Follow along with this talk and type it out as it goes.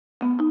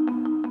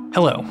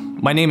Hello,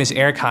 my name is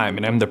Eric Heim,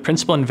 and I'm the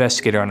principal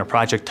investigator on a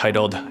project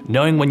titled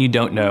Knowing When You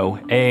Don't Know,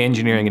 AI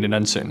Engineering in an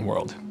Uncertain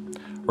World.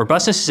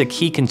 Robustness is a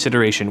key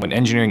consideration when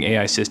engineering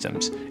AI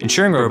systems.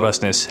 Ensuring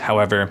robustness,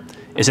 however,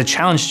 is a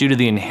challenge due to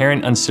the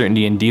inherent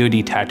uncertainty in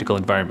DoD tactical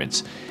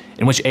environments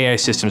in which AI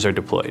systems are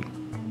deployed.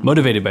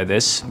 Motivated by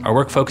this, our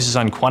work focuses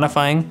on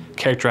quantifying,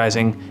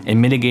 characterizing,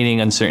 and mitigating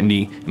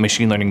uncertainty in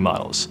machine learning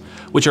models,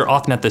 which are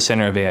often at the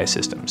center of AI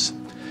systems.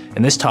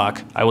 In this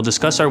talk, I will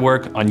discuss our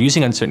work on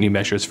using uncertainty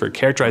measures for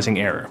characterizing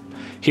error.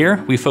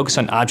 Here, we focus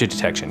on object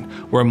detection,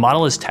 where a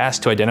model is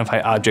tasked to identify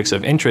objects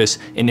of interest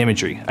in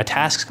imagery, a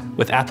task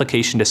with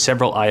application to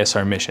several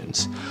ISR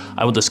missions.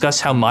 I will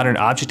discuss how modern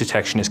object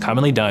detection is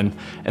commonly done,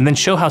 and then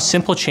show how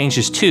simple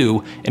changes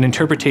to and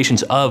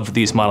interpretations of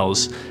these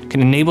models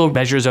can enable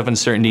measures of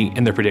uncertainty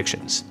in their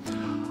predictions.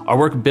 Our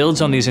work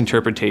builds on these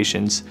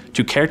interpretations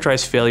to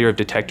characterize failure of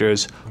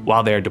detectors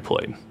while they are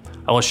deployed.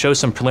 I will show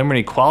some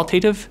preliminary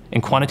qualitative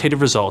and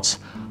quantitative results,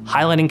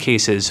 highlighting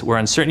cases where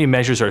uncertainty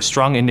measures are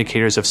strong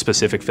indicators of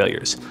specific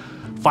failures.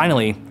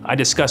 Finally, I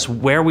discuss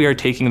where we are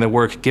taking the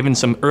work given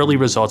some early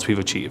results we've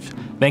achieved.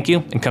 Thank you,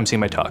 and come see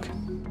my talk.